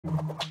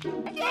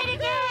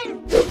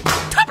Again!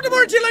 Top of the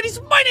morning,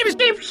 ladies! My name is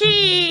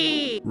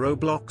Dipsy!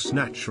 Roblox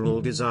Natural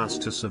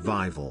Disaster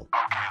Survival.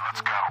 Okay,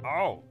 let's go.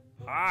 Oh,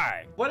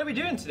 hi. What are we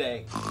doing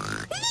today?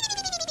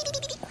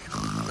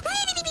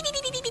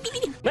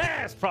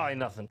 That's probably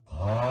nothing.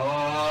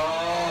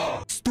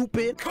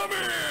 Stupid! Come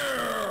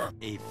here!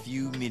 A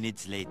few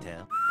minutes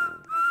later.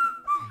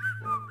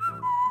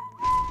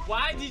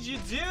 Why did you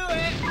do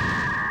it?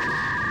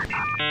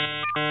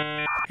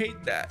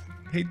 Hate that.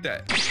 Hate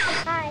that.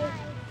 Hi.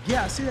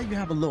 Yeah, I see that you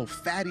have a little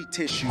fatty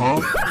tissue. Huh?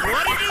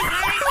 What did you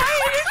say?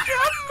 Why did you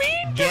jump me?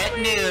 Get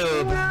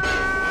noob!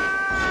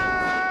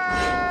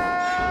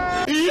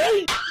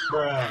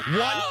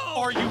 What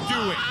are you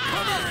doing?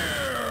 Come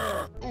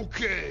here!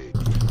 Okay.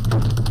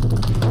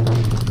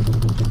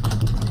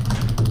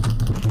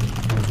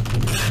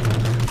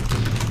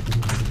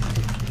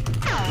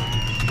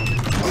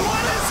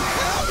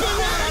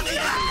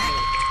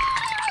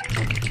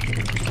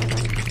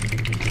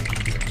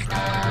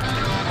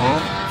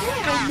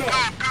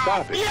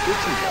 Stop it.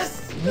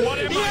 Yes! What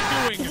am I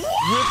doing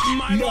with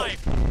my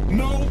life?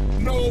 No,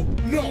 no,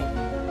 no.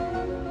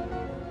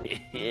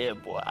 Yeah,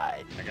 boy.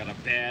 I got a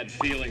bad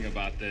feeling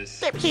about this.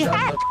 Dipsy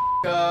hat!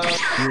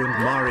 You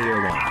and Mario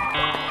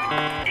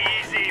are.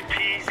 Easy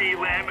peasy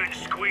lemon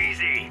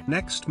squeezy.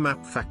 Next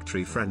map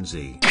Factory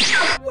Frenzy.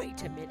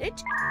 Wait a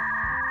minute.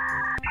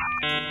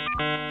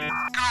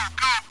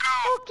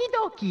 Okie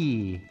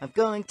dokie. I'm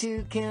going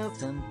to kill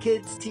some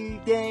kids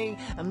today.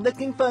 I'm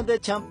looking for the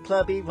chump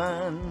clubby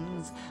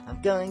ones.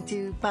 I'm going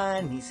to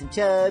find me some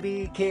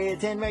chubby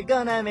kids and we're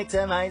gonna make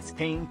some ice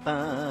cream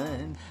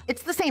fun.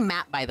 It's the same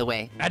map, by the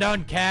way. I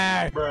don't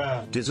care.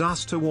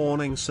 Disaster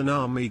warning,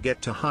 tsunami,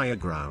 get to higher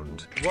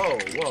ground. Whoa,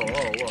 whoa,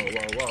 whoa, whoa,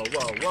 whoa, whoa,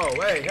 whoa,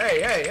 whoa, hey,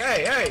 hey, hey,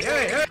 hey, hey,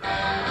 hey, hey!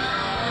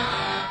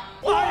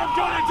 I am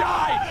gonna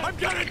die! I'm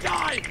gonna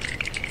die!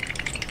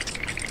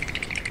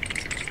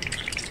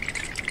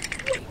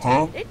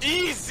 Huh?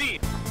 Easy!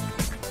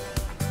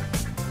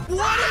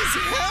 What is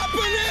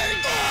happening?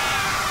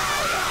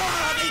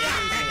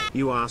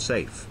 You are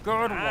safe.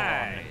 Good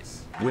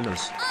ones.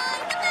 Winners.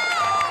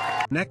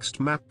 Next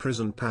map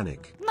Prison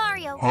Panic.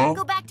 Mario, Huh?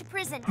 go back to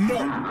prison.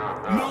 No,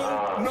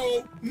 no,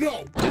 no,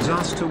 no.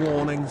 Disaster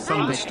warning,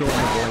 thunderstorm,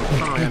 avoid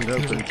high and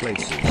open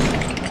places.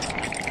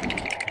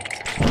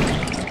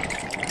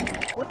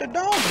 What the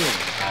dog doing?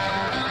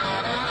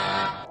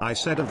 I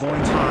said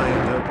avoid high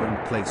and open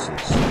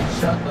places.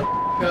 Shut the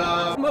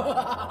up. My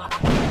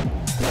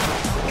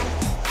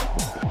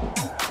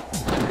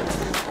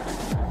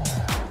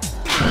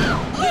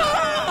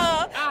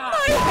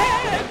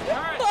head!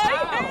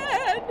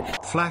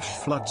 Flash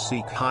flood,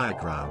 seek higher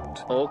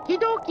ground. Okie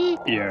dokie.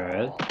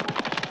 Yes.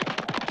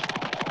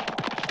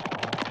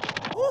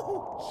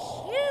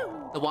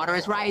 The water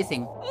is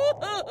rising.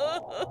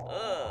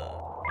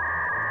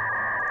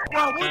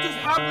 Wow, what just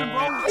happened,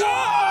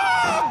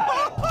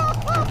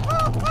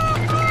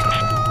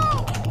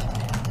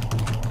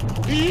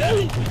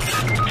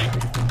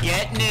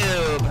 Get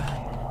noob!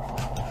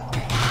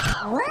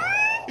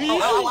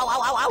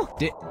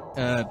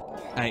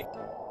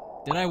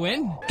 Did I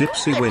win?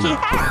 Dipsy winner.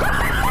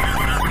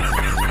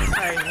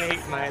 I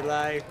hate my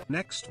life.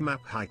 Next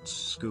map Heights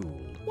School.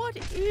 What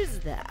is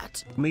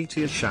that?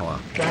 Meteor shower.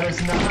 That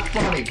is not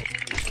funny.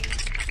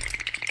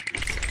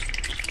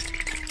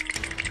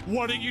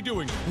 What are you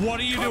doing? What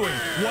are you doing?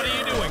 What are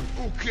you doing?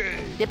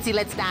 Okay. Dipsy,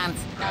 let's dance.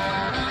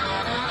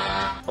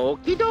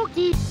 Okie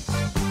dokie.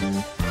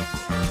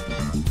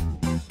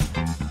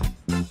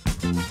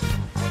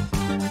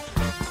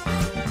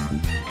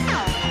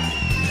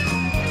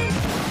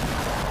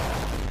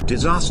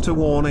 Disaster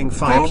warning,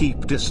 fire,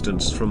 keep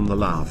distance from the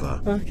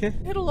lava. Okay.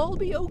 It'll all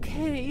be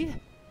okay.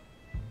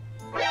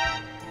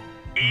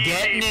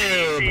 Get Easy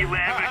noob!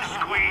 lemon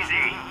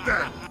squeezy.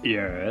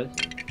 Yes.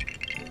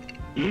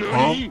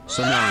 Huh?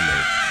 Tsunami.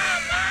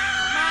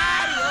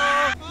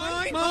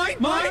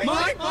 Mine!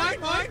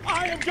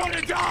 I am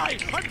gonna die!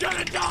 I'm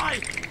gonna die!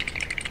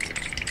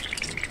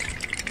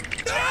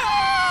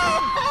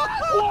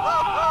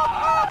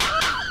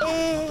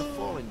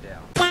 Falling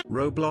down.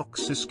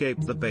 Roblox escape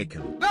the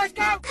bacon. Let's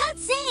go!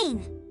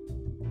 Cutscene!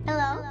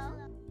 Hello?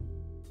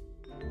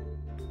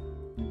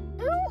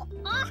 Who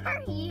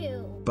are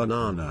you?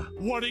 Banana.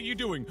 What are you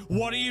doing?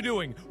 What are you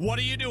doing? What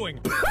are you doing?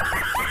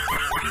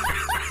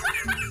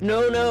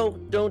 No, no,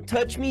 don't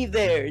touch me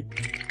there.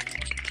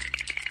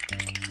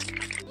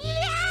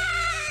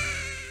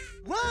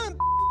 Run!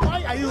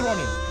 Why are you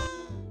running?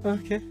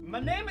 Okay. My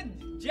name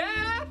is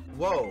Jeff.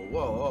 Whoa,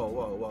 whoa, whoa,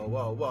 whoa, whoa,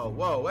 whoa, whoa,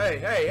 whoa, hey,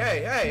 hey,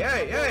 hey, hey,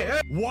 hey, hey,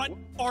 hey! What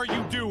are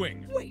you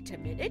doing? Wait a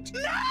minute.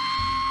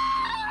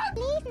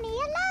 Leave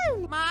me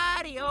alone.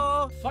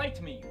 Mario.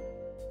 Fight me.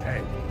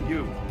 Hey,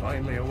 you,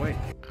 finally awake.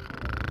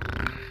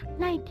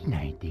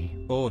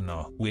 1990. Oh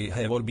no, we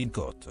have all been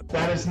caught.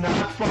 That is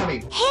not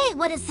funny. Hey,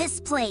 what is this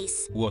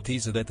place? What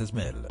is that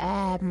smell?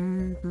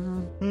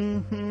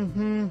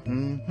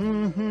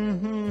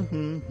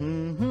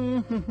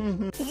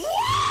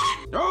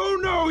 Oh,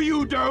 no,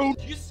 you don't.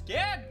 You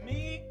scared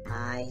me.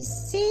 I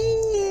see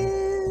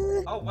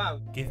you. Oh, wow.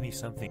 Give me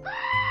something.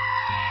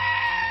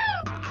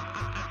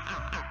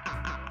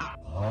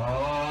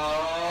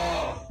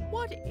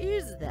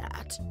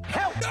 that?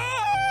 Help!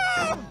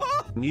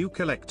 New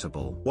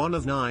collectible. 1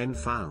 of 9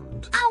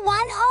 found. I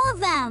want all of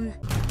them.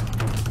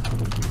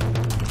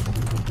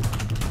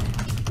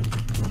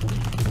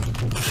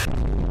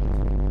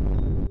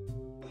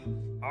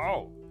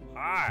 Oh,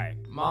 hi.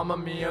 Mamma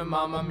mia,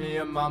 mamma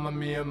mia, mamma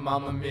mia,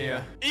 mamma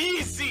mia.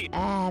 Easy!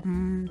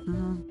 I'm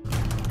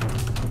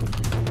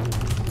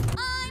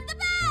the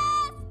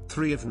best!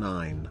 3 of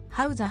 9.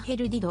 How the hell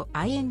did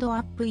I end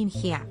up in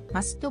here?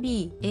 Must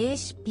be a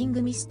shipping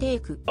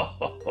mistake.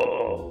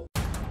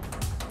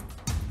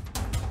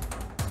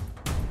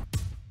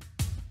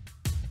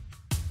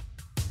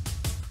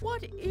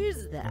 What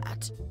is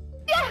that?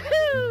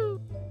 Yahoo!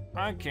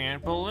 I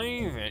can't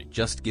believe it.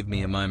 Just give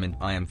me a moment,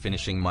 I am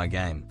finishing my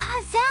game.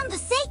 I found the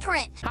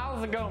secret!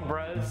 How's it going,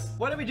 bros?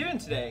 What are we doing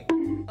today?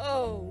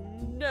 Oh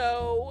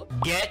no.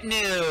 Get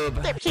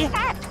noob! Dipsy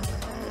hat!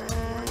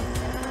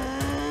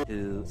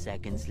 2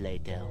 seconds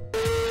later.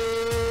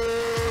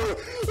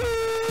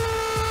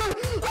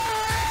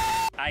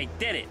 I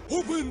did it.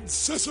 Open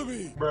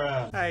sesame!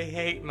 Bruh. I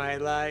hate my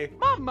life.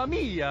 Mamma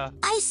mia.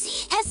 I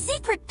see a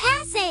secret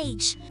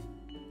passage!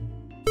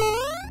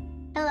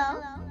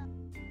 Hello?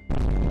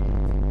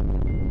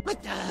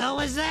 What the hell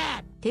was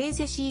that? There's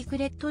a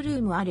secret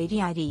room are really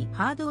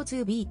hard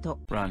to beat.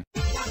 Run.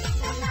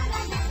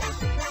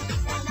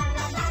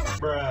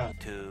 Bruh.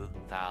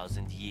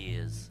 2,000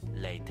 years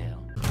later.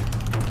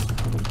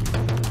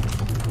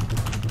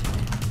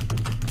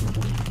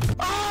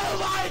 Oh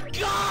my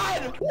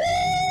god!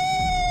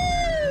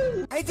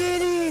 Woo! I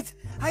did it!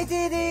 I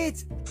did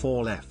it!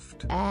 4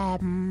 left.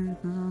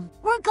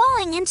 We're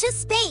going into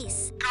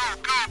space!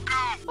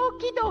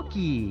 Okie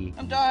dokie.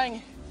 I'm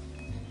dying.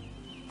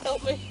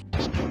 Help me.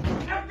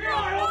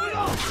 FBI, open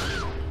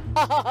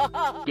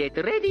up! Get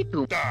ready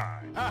to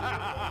Die!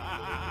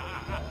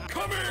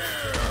 Come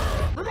here!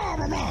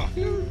 Rama!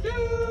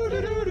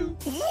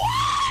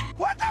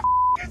 What the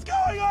is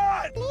going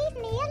on? Leave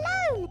me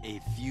alone! A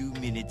few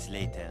minutes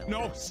later.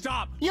 No,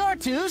 stop! You're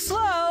too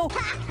slow.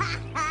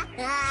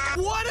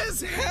 What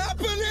is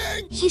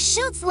happening? He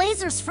shoots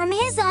lasers from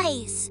his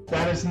eyes!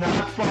 That is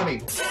not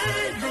funny.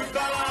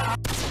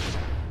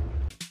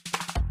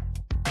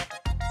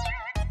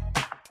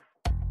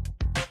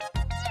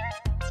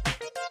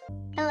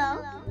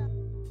 Hello?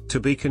 To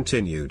be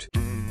continued.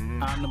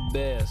 I'm the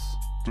best.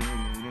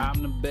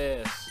 I'm the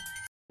best.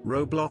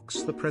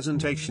 Roblox the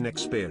presentation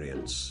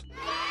experience.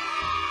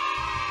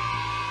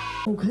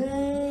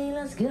 Okay,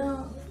 let's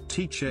go.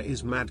 Teacher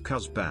is mad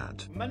cuz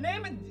bad. My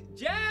name is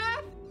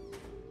Jeff.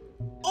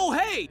 Oh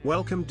hey!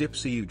 Welcome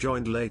Dipsy, you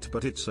joined late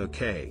but it's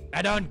okay.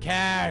 I don't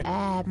care.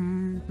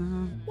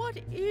 What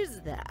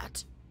is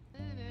that?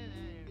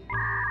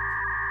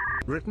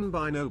 Written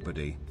by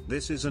nobody,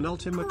 this is an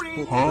ultimate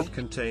book that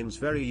contains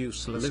very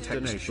useless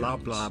text blah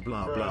blah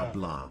blah blah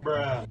blah.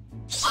 Bruh.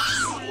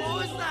 What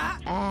was that?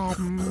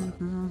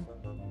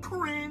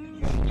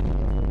 Cringe.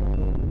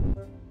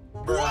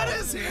 What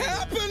is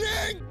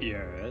happening?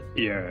 Yes,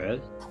 yes.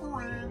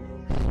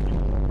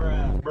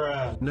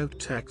 Bruh. Note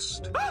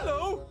text.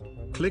 Hello?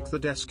 Click the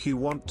desk you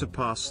want to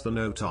pass the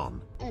note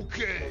on.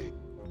 Okay.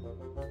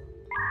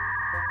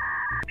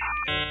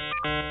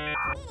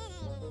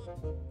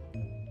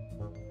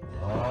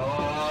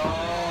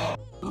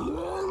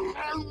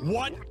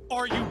 What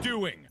are you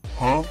doing?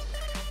 Huh?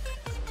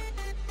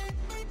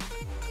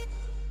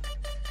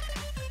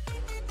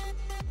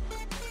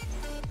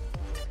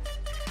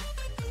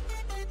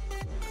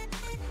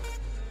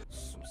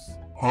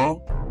 Huh?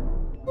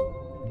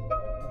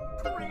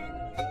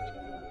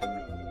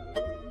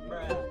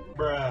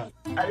 Bruh.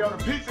 Hey, yo, the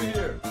pizza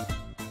here.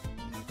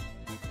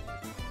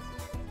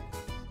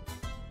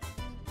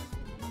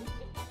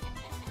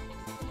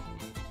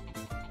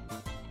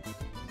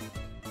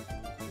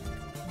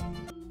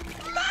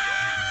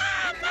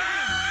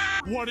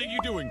 What are you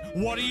doing?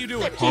 What are you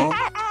doing? Huh?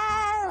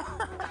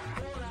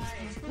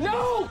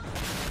 No!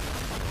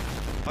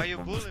 Why you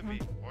bullying me?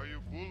 Why you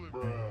bullying me?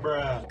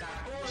 Bruh.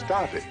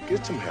 Stop it.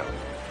 Get some help.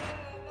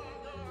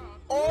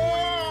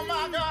 Oh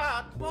my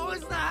god! What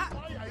was that?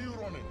 Why are you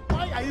running?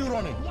 Why are you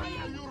running? Why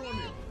are you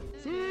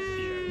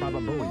running? Baba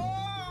Booey.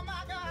 Oh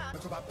my god!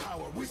 It's about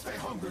power. We stay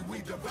hungry, we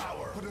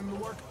devour. Put in the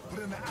work, put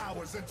in the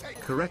hours, and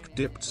take. Correct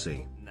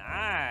Dipsy.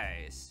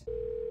 Nice.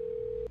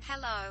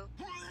 Hello.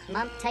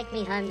 Mom, take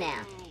me home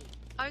now.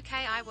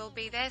 Okay, I will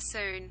be there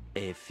soon.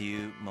 A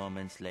few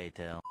moments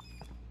later.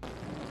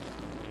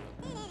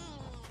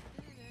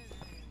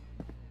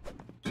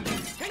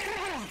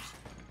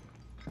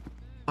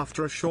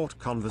 After a short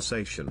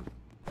conversation.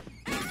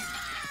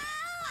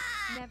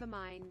 Never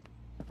mind.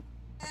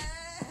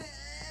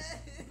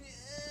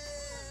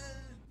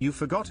 You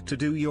forgot to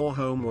do your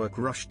homework,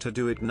 rush to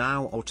do it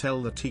now or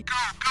tell the teacher.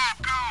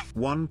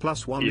 1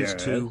 + 1 is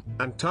 2.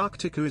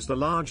 Antarctica is the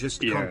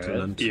largest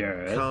continent.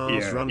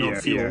 Cars run on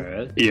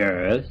fuel.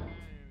 Yes.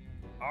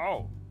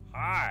 Oh,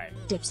 hi.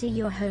 Dipsy,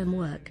 your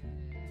homework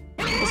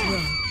is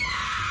wrong.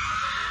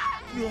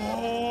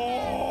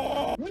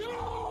 No!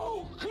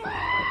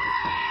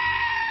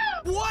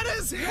 What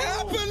is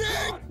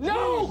happening?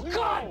 No!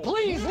 God,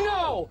 please,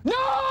 no!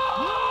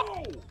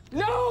 No!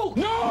 No!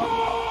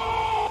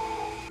 No!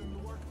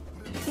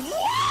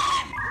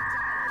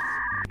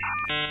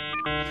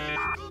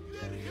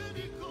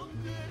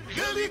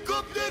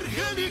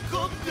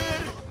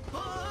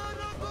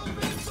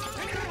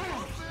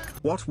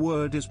 What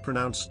word is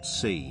pronounced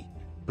C?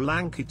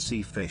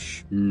 Blanketsy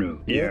fish. No.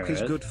 Walk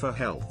is good for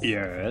health.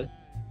 Yeah.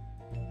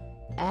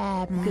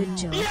 Good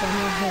job on your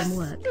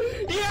homework.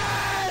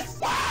 Yes!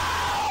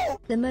 Wow!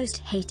 The most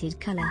hated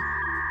color.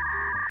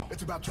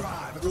 It's about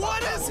drive.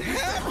 What is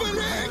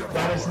happening?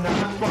 That is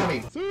not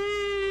funny.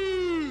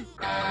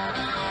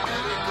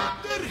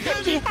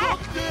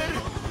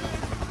 Helicopter!